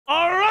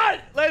All right,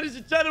 ladies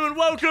and gentlemen,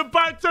 welcome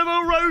back to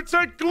the Road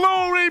to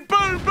Glory.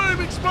 Boom, boom,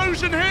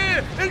 explosion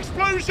here,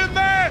 explosion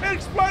there,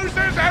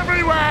 explosions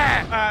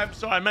everywhere.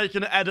 Sorry, I'm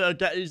making an editor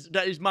get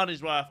his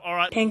money's worth. All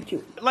right. Thank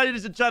you.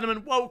 Ladies and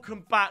gentlemen,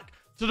 welcome back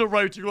to the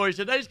Road to Glory.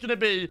 Today's going to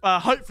be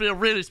hopefully a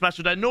really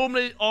special day.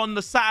 Normally on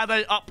the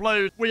Saturday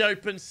upload, we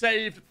open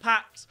saved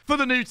packs for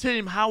the new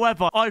team.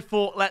 However, I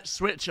thought let's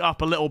switch it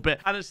up a little bit.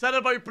 And instead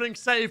of opening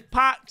saved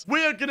packs,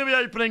 we are going to be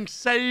opening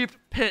saved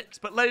picks.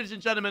 But ladies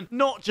and gentlemen,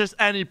 not just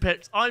any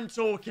picks. I'm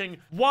talking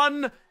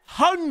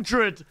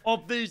 100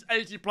 of these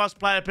 80+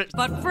 player picks.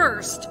 But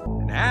first,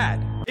 an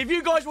ad. If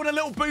you guys want a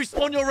little boost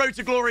on your Road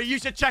to Glory, you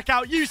should check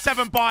out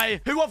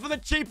U7Buy, who offer the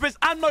cheapest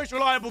and most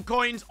reliable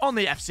coins on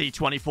the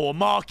FC24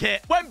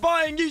 market. When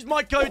buying, use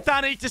my code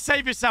Danny to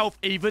save yourself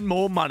even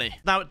more money.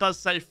 Now, it does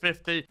say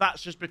 50.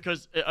 That's just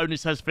because it only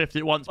says 50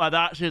 at once. There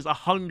actually is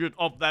 100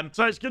 of them.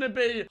 So it's going to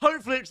be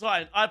hopefully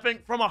exciting. I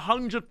think from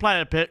 100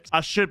 player picks,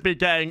 I should be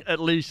getting at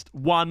least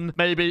one,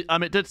 maybe.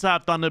 It did say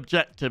I've done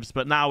objectives,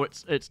 but now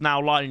it's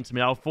now lying to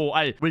me. I thought,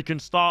 hey, we can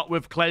start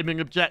with claiming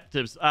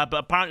objectives. But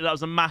apparently that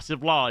was a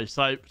massive lie.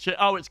 So, shit,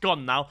 oh, it's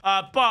gone now.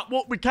 But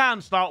what we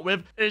can start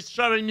with is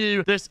showing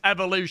you this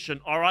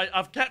evolution, all right?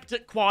 I've kept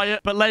it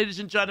quiet, but ladies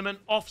and gentlemen,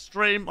 off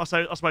stream, I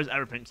suppose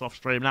everything's off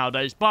stream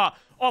nowadays, but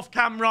off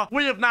camera,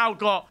 we have now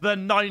got the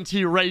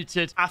 90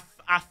 rated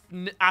I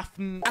don't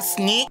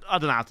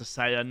know how to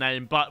say her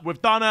name, but we've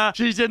done her.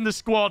 She's in the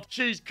squad.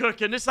 She's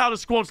cooking. This is how the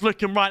squad's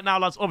looking right now,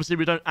 lads. Obviously,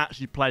 we don't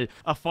actually play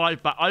a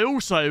 5-back. I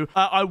also,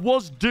 I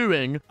was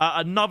doing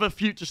another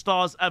Future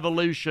Stars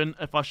evolution.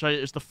 If I show you,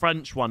 it's the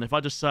French one. If I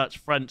just search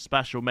French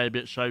special, maybe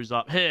it shows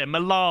up. Here,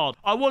 Millard.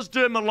 I was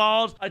doing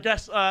Millard. I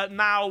guess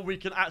now we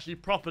can actually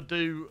proper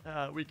do,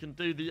 we can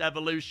do the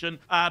evolution.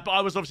 But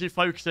I was obviously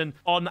focusing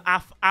on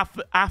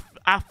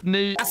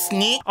Afni.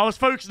 I was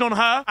focusing on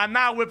her, and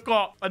now we've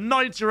got a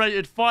 90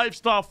 rated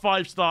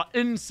 5-star,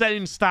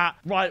 insane stat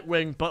right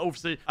wing. But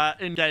obviously,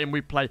 in game,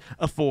 we play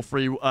a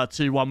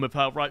 4-3-2-1 with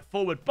her right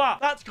forward. But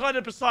that's kind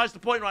of besides the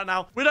point right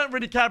now. We don't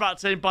really care about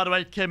the team, by the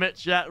way.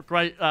 Kimmich, yeah,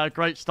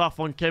 great stuff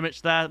on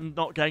Kimmich there.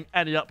 Not getting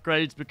any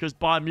upgrades because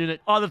Bayern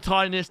Munich are the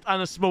tiniest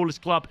and the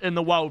smallest club in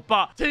the world.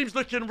 But team's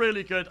looking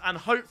really good, and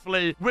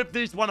hopefully with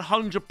these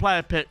 100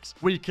 player picks,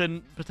 we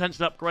can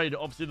potentially upgrade it.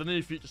 Obviously, the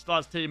new Future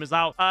Stars team is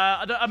out.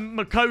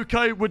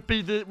 Makoko would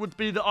be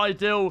the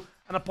ideal.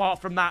 And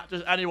apart from that,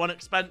 just anyone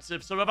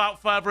expensive. So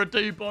without further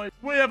ado, boys,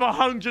 we have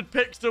 100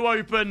 picks to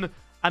open.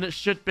 And it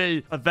should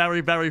be a very,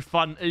 very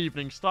fun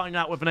evening. Starting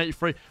out with an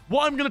 83.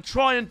 What I'm going to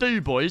try and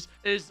do, boys,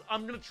 is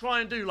I'm going to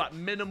try and do, like,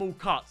 minimal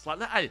cuts.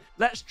 Like, hey,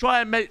 let's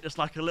try and make this,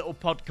 like, a little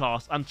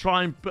podcast. And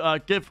try and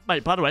give...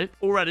 Mate, by the way,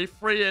 already,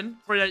 3 in,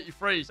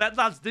 383s.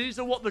 Lads, these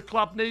are what the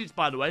club needs,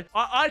 by the way.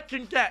 I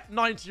can get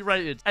 90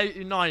 rated,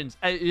 89s,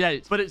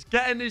 88s. But it's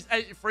getting these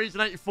 83s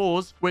and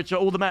 84s, which are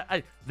all the...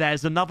 Hey,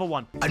 there's another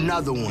one.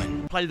 Another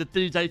one. Play the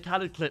DJ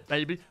Khaled clip,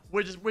 baby.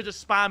 We're just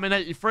spamming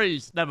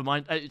 83s. Never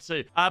mind,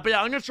 82. But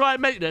yeah, I'm going to try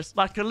and make this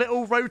like a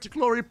little Road to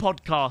Glory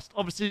podcast.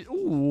 Obviously,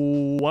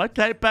 ooh,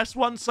 okay. Best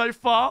one so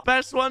far.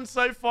 Best one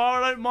so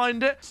far. I don't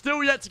mind it.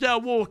 Still yet to get a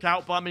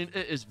walkout, but I mean,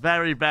 it is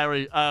very,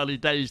 very early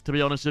days, to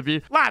be honest with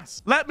you.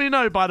 Lads, let me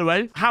know, by the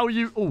way, how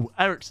you... Oh,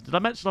 Ericsson. Did I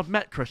mention I've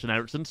met Christian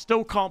Eriksen?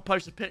 Still can't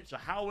post a picture.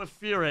 How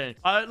infuriating.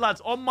 Lads,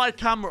 on my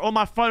camera, on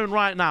my phone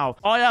right now,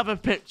 I have a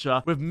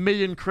picture with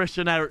me and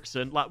Christian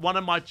Eriksen, like one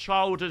of my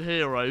childhood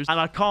heroes, and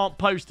I can't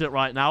post it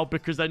right now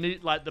because they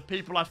need, like, the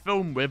people I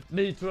film with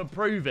need to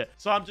approve it.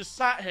 So I'm just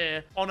sat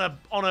here on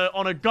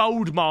a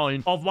gold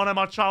mine of one of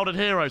my childhood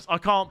heroes. I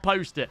can't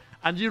post it.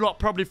 And you lot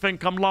probably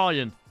think I'm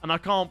lying, and I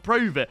can't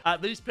prove it.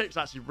 These picks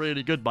are actually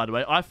really good, by the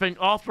way. I think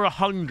after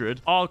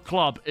 100, our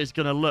club is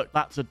going to look...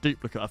 That's a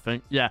duplicate, I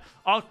think. Yeah.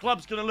 Our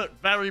club's going to look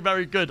very,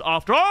 very good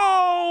after...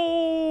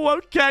 Oh,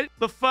 okay.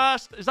 The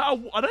first... Is that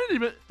a... I don't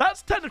even...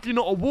 That's technically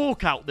not a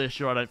walkout this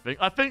year, I don't think.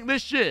 I think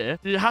this year,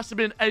 it has to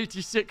be an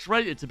 86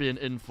 rated to be an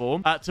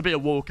inform. To be a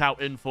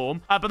walkout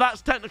inform. But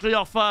that's technically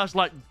our first,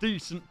 like,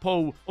 decent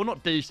pull. Or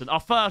not decent.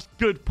 Our first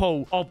good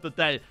pull of the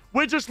day.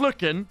 We're just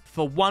looking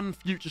for one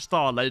Future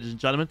Star, ladies and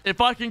gentlemen.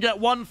 If I can get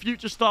one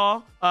Future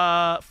Star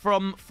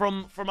from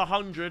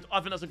 100, I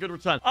think that's a good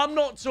return. I'm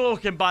not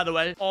talking, by the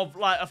way, of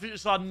like a Future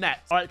Star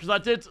net, all right? Because I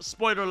did,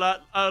 spoiler alert,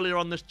 earlier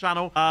on this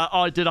channel,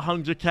 I did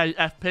 100k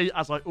FP,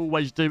 as I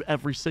always do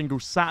every single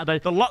Saturday.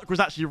 The luck was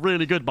actually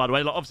really good, by the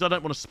way. Like, obviously, I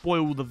don't want to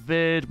spoil the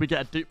vid. We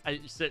get a dupe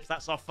 86.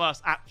 That's our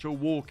first actual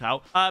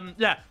walkout.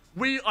 Yeah.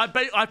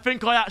 I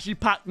think I actually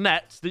packed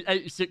Nets, the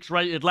 86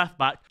 rated left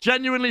back.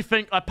 Genuinely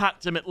think I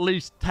packed him at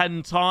least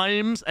 10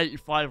 times,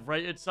 85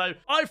 rated. So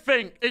I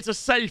think it's a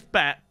safe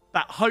bet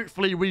that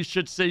hopefully we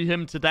should see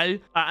him today.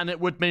 And it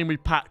would mean we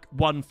pack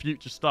one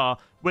Future Star.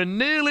 We're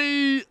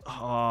nearly...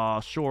 Oh,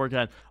 sure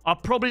again.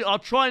 I'll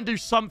try and do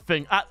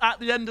something. At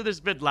the end of this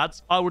vid,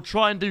 lads, I will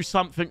try and do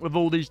something with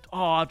all these... Oh,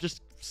 I've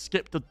just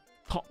skipped the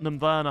Tottenham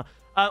Werner.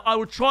 I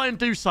will try and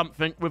do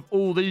something with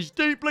all these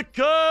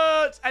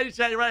duplicates.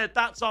 88 rated.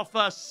 That's our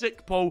first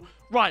sick pull.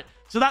 Right,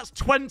 so that's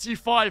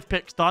 25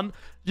 picks done.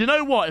 You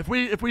know what? If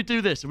we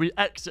do this, if we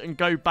exit and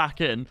go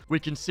back in, we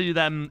can see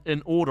them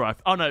in order.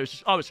 Oh, no.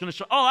 It's going to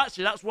show. Oh,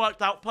 actually, that's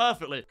worked out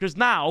perfectly. Because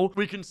now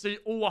we can see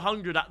all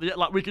 100 at the...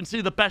 Like, we can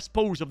see the best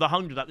pulls of the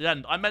 100 at the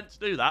end. I meant to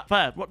do that.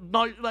 Fair. What?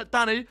 No, like,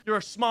 Danny, you're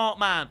a smart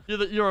man.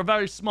 You're a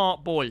very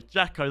smart boy.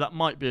 Jacko, that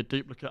might be a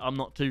duplicate. I'm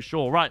not too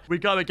sure. Right, we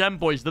go again,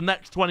 boys. The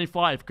next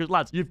 25. Because,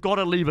 lads, you've got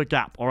to leave a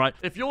gap, all right?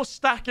 If you're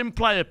stacking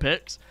player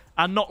picks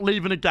and not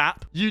leaving a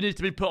gap, you need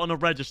to be put on a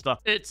register.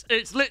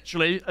 It's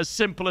literally as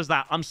simple as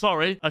that. I'm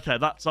sorry. Okay,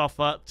 that's off.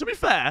 To be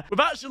fair, we've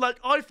actually, like,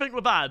 I think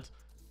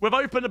we've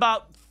opened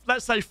about,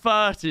 let's say,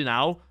 30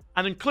 now.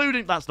 And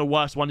including, that's the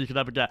worst one you could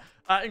ever get.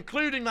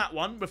 Including that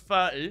one with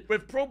 30,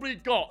 we've probably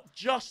got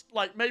just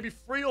like maybe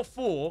 3 or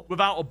 4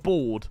 without a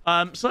board.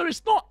 So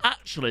it's not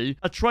actually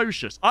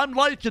atrocious. I'm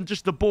liking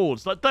just the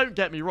boards. Like, don't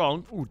get me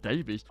wrong. Oh,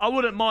 Davies. I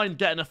wouldn't mind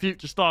getting a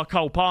future star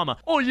Cole Palmer.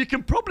 Or you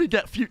can probably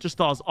get future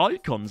stars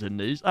icons in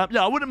these.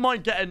 Yeah, I wouldn't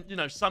mind getting, you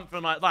know,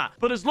 something like that.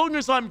 But as long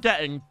as I'm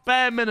getting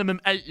bare minimum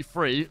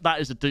 83, that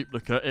is a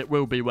duplicate. It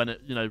will be when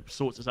it, you know,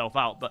 sorts itself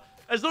out. But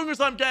as long as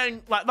I'm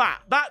getting like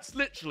that, that's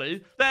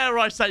literally, dare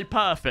I say,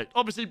 perfect.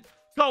 Obviously,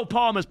 Cole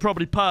Palmer's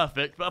probably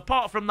perfect, but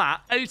apart from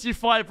that,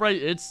 85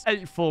 rated,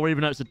 84,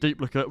 even though it's a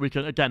duplicate, we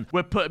can, again,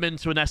 we'll put him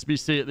into an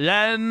SBC at the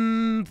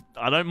end.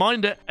 I don't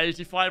mind it.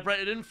 85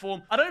 rated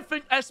inform. I don't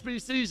think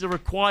SBCs are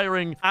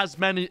requiring as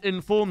many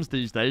informs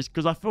these days,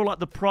 because I feel like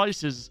the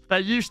prices,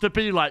 they used to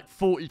be like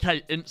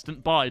 40k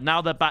instant buy.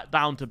 Now they're back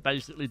down to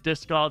basically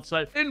discard.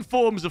 So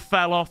informs have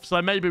fell off,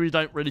 so maybe we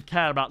don't really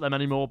care about them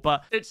anymore,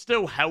 but it's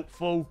still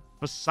helpful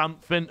for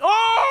something.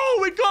 Oh,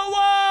 we got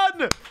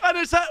one! And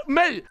it's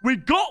mate, we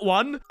got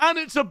one, and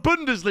it's a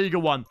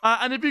Bundesliga one.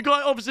 And if you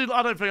guys, obviously,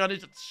 I don't think I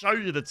need to show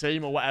you the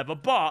team or whatever,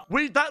 but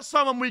that's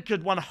someone we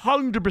could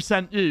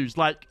 100% use.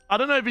 Like, I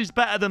don't know if he's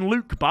better than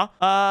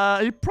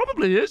Lukeba. He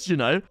probably is, you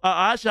know.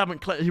 I actually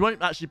haven't, he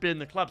won't actually be in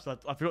the club, so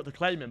I forgot to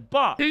claim him.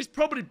 But he's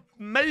probably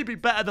maybe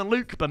better than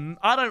Lukeba.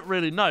 I don't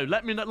really know.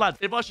 Let me know, lads.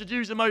 If I should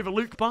use him over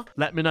Lukeba,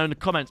 let me know in the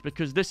comments,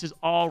 because this is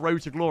our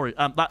road to glory.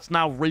 That's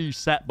now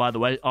reset, by the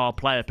way, our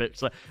player pick.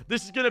 So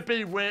this is going to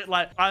be weird.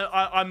 Like,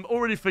 I'm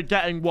already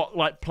forgetting what,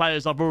 like,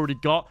 players I've already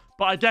got.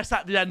 But I guess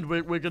at the end,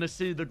 we're going to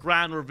see the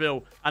grand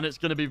reveal, and it's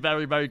going to be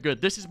very, very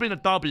good. This has been a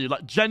W.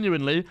 Like,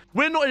 genuinely,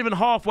 we're not even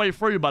halfway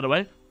through, by the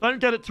way. Don't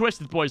get it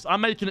twisted, boys.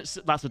 I'm making it...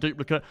 That's a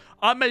duplicate.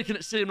 I'm making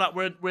it seem like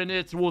we're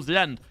near towards the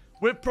end.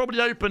 We've probably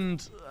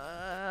opened...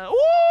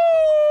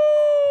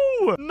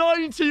 Ooh!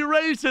 90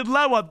 rated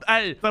lower.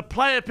 Hey, the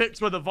player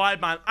picks were the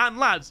vibe, man. And,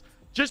 lads...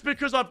 Just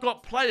because I've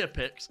got player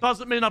picks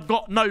doesn't mean I've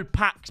got no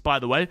packs, by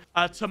the way.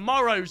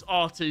 Tomorrow's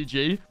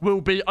RTG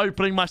will be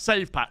opening my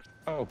save pack.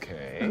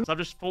 Okay. So I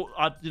just thought,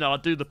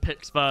 I'd do the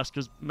picks first,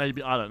 because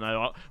maybe, I don't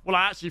know. Well,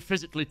 I actually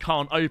physically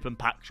can't open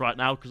packs right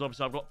now, because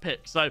obviously I've got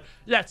picks. So,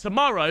 yeah,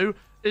 tomorrow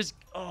is...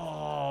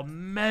 Oh,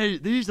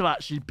 mate, these have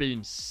actually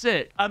been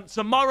sick.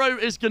 Tomorrow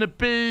is going to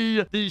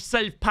be the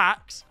save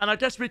packs, and I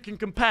guess we can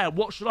compare.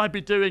 What should I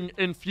be doing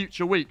in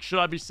future weeks? Should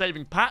I be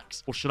saving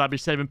packs, or should I be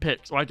saving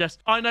picks? Or I guess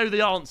I know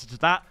the answer to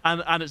that,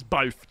 and it's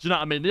both. Do you know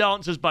what I mean? The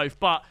answer's both,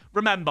 but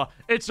remember,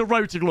 it's a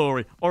road to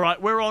glory. All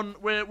right, we're on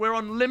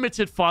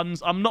limited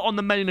funds. I'm not on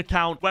the main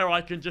account where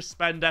I can just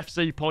spend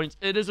FC points.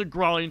 It is a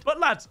grind, but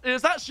lads,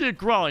 it's actually a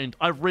grind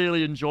I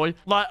really enjoy.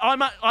 Like,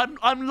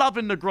 I'm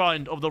loving the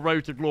grind of the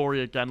road to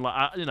glory again.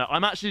 Like,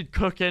 I'm actually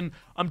cooking.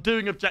 I'm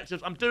doing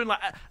objectives. I'm doing, like,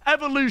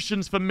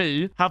 evolutions for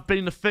me have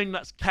been the thing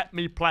that's kept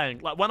me playing.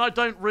 Like, when I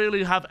don't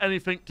really have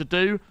anything to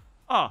do,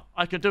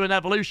 I can do an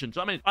evolution. Do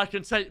you know what I mean? I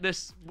can take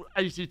this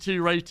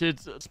 82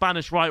 rated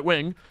Spanish right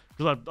wing,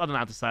 because I don't know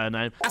how to say her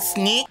name.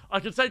 I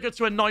can take her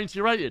to a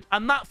 90 rated.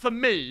 And that, for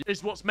me,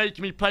 is what's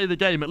making me play the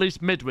game, at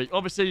least midweek.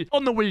 Obviously,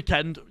 on the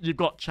weekend, you've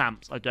got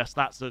champs. I guess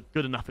that's a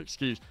good enough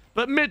excuse.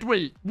 But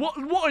midweek, what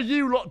are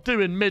you lot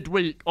doing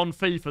midweek on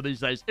FIFA these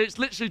days? It's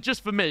literally,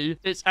 just for me,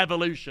 it's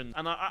evolution.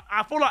 And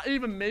I feel like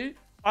even me,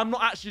 I'm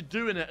not actually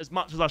doing it as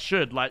much as I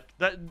should. Like,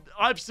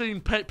 I've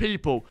seen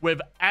people with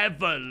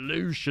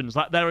evolutions.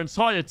 Like, their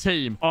entire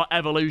team are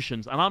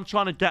evolutions. And I'm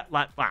trying to get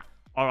like that.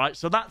 All right,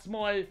 so that's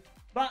my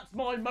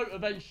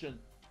motivation.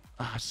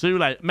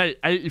 Sule, mate,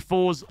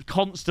 84s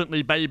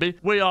constantly, baby.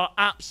 We are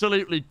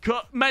absolutely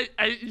cut. Mate,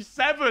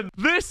 87.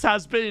 This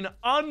has been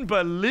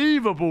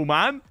unbelievable,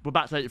 man. We're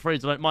back to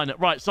 83s. I don't mind it.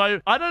 Right, so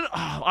I don't...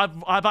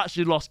 I've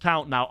actually lost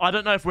count now. I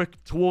don't know if we're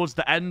towards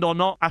the end or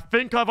not. I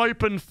think I've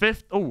opened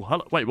 5th. Oh,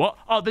 hello. Wait, what?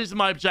 Oh, these are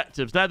my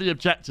objectives. They're the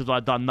objectives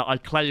I've done that I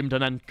claimed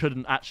and then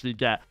couldn't actually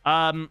get.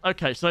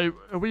 Okay, so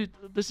are we...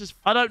 This is...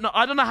 I don't know.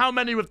 I don't know how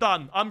many we've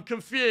done. I'm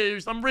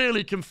confused. I'm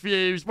really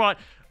confused. Right.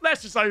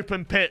 Let's just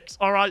open picks,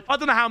 all right? I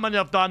don't know how many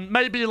I've done.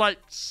 Maybe like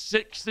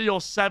 60 or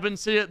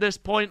 70 at this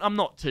point. I'm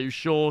not too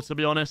sure, to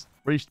be honest.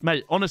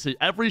 Mate, honestly,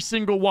 every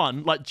single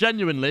one, like,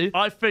 genuinely,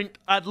 I think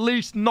at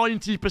least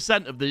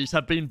 90% of these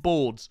have been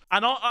boards.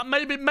 And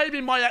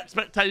maybe my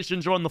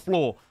expectations are on the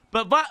floor.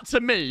 But that, to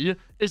me,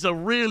 is a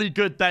really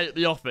good day at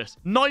the office.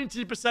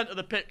 90% of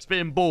the picks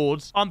being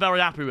boards, I'm very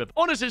happy with.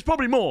 Honestly, it's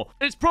probably more.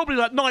 It's probably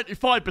like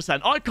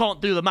 95%. I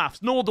can't do the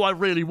maths, nor do I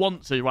really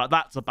want to. Right,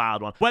 that's a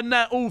bad one. When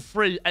they're all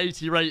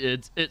 80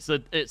 rated, it's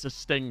a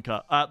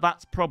stinker.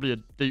 That's probably a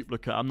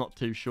duplicate. I'm not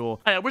too sure.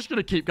 Hey, we're just going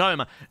to keep going,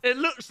 man. It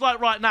looks like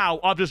right now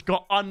I've just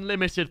got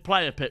unlimited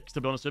player picks,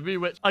 to be honest with you,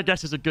 which I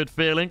guess is a good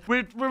feeling.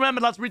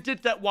 Remember, lads, we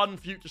did get one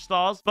Future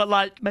Stars, but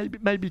like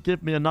maybe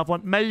give me another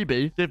one.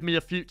 Maybe give me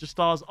a Future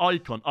Stars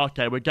icon.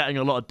 Okay, we're getting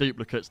a lot of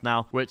duplicates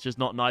now, which is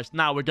not nice.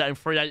 Now we're getting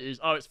 380s.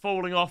 Oh, it's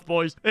falling off,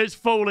 boys. It's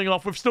falling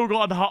off. We've still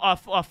got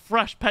a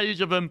fresh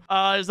page of them.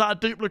 Is that a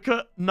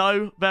duplicate?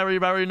 No. Very,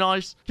 very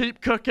nice.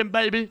 Keep cooking,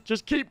 baby.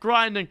 Just keep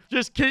grinding.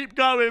 Just keep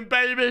going,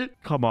 baby.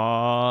 Come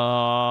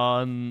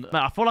on. Man,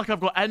 I feel like I've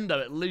got Endo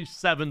at least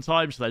 7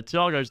 times today.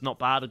 Thiago's not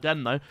bad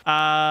again, though.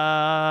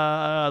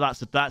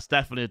 That's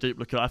definitely a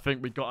duplicate. I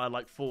think we got her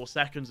like 4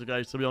 seconds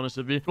ago, to be honest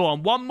with you. Go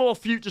on. One more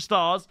Future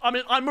Stars. I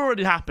mean, I'm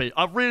already happy.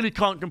 I really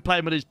can't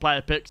complain with these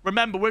player picks.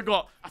 Remember, we've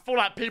got... I feel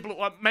like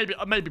people...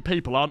 Maybe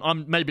people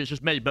aren't. Maybe it's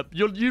just me, but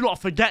you lot are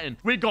forgetting.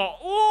 We got...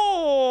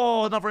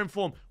 Oh, another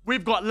inform.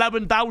 We've got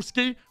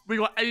Lewandowski. We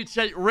got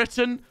 88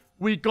 written.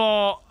 We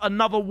got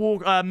another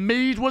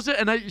Mead, was it?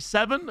 An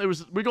 87?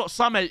 We got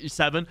some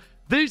 87.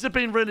 These have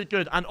been really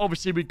good. And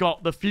obviously, we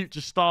got the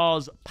Future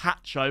Stars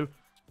Pacho,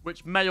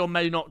 which may or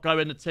may not go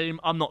in the team.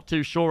 I'm not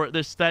too sure at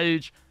this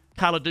stage.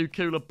 Kalidou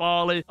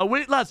Koulibaly. Oh,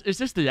 wait, lads, is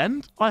this the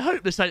end? I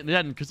hope this ain't the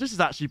end, because this has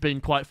actually been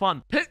quite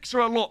fun. Picks are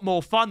a lot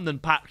more fun than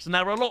packs, and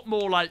they're a lot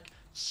more, like,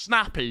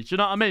 snappy. Do you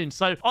know what I mean?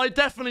 So I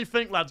definitely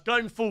think, lads,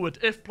 going forward,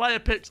 if player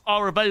picks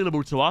are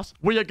available to us,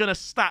 we are going to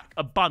stack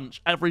a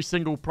bunch every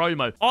single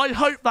promo. I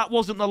hope that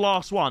wasn't the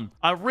last one.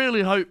 I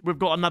really hope we've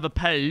got another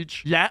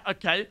page. Yeah,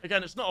 okay.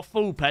 Again, it's not a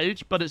full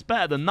page, but it's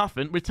better than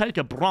nothing. We take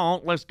a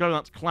bronze. Let's go.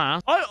 That's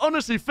class. I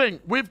honestly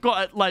think we've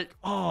got like,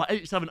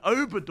 87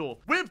 Obrador.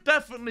 We've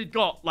definitely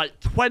got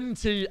like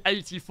 20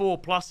 84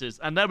 pluses.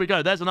 And there we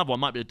go. There's another one.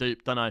 Might be a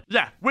dupe. Don't know.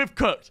 Yeah, we've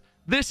cooked.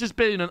 This has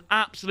been an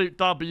absolute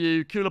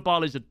W.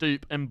 Koulibaly's a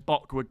dupe, and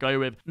Bok would go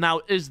with. Now,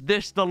 is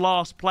this the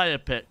last player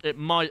pick? It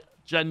might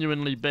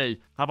genuinely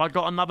be. Have I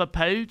got another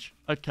page?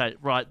 Okay,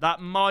 right. That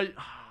might...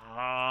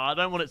 I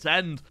don't want it to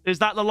end. Is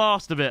that the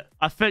last of it?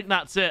 I think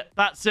that's it.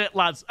 That's it,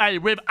 lads. Hey,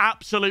 we've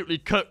absolutely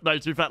cooked, though,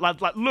 to be fair.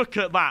 Lads, like, look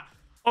at that.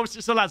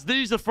 Obviously, so lads,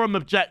 these are from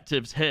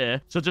objectives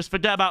here, so just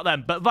forget about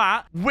them. But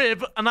that,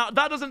 and that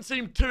doesn't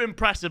seem too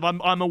impressive,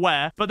 I'm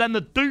aware. But then the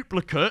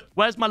duplicate,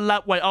 where's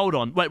my wait, hold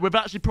on. Wait, we've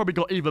actually probably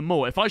got even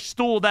more. If I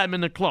store them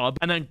in the club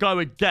and then go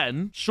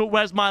again, sure,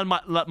 where's my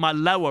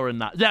lower in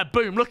that? Yeah,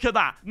 boom, look at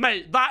that.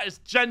 Mate, that is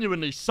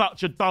genuinely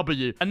such a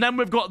W. And then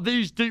we've got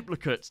these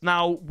duplicates.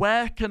 Now,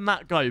 where can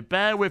that go?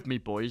 Bear with me,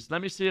 boys.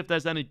 Let me see if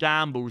there's any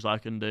gambles I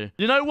can do.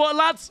 You know what,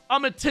 lads?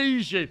 I'm going to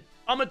tease you.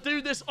 I'm going to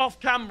do this off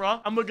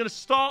camera, and we're going to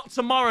start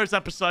tomorrow's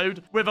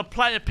episode with a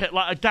player pick,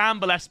 like a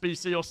gamble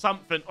SBC or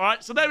something. All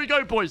right, so there we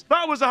go, boys.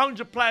 That was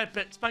 100 player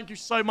picks. Thank you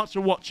so much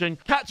for watching.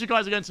 Catch you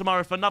guys again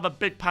tomorrow for another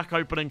big pack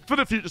opening for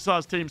the Future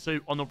Stars Team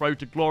Suit on the road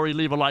to glory.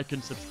 Leave a like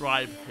and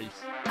subscribe.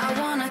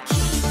 Peace.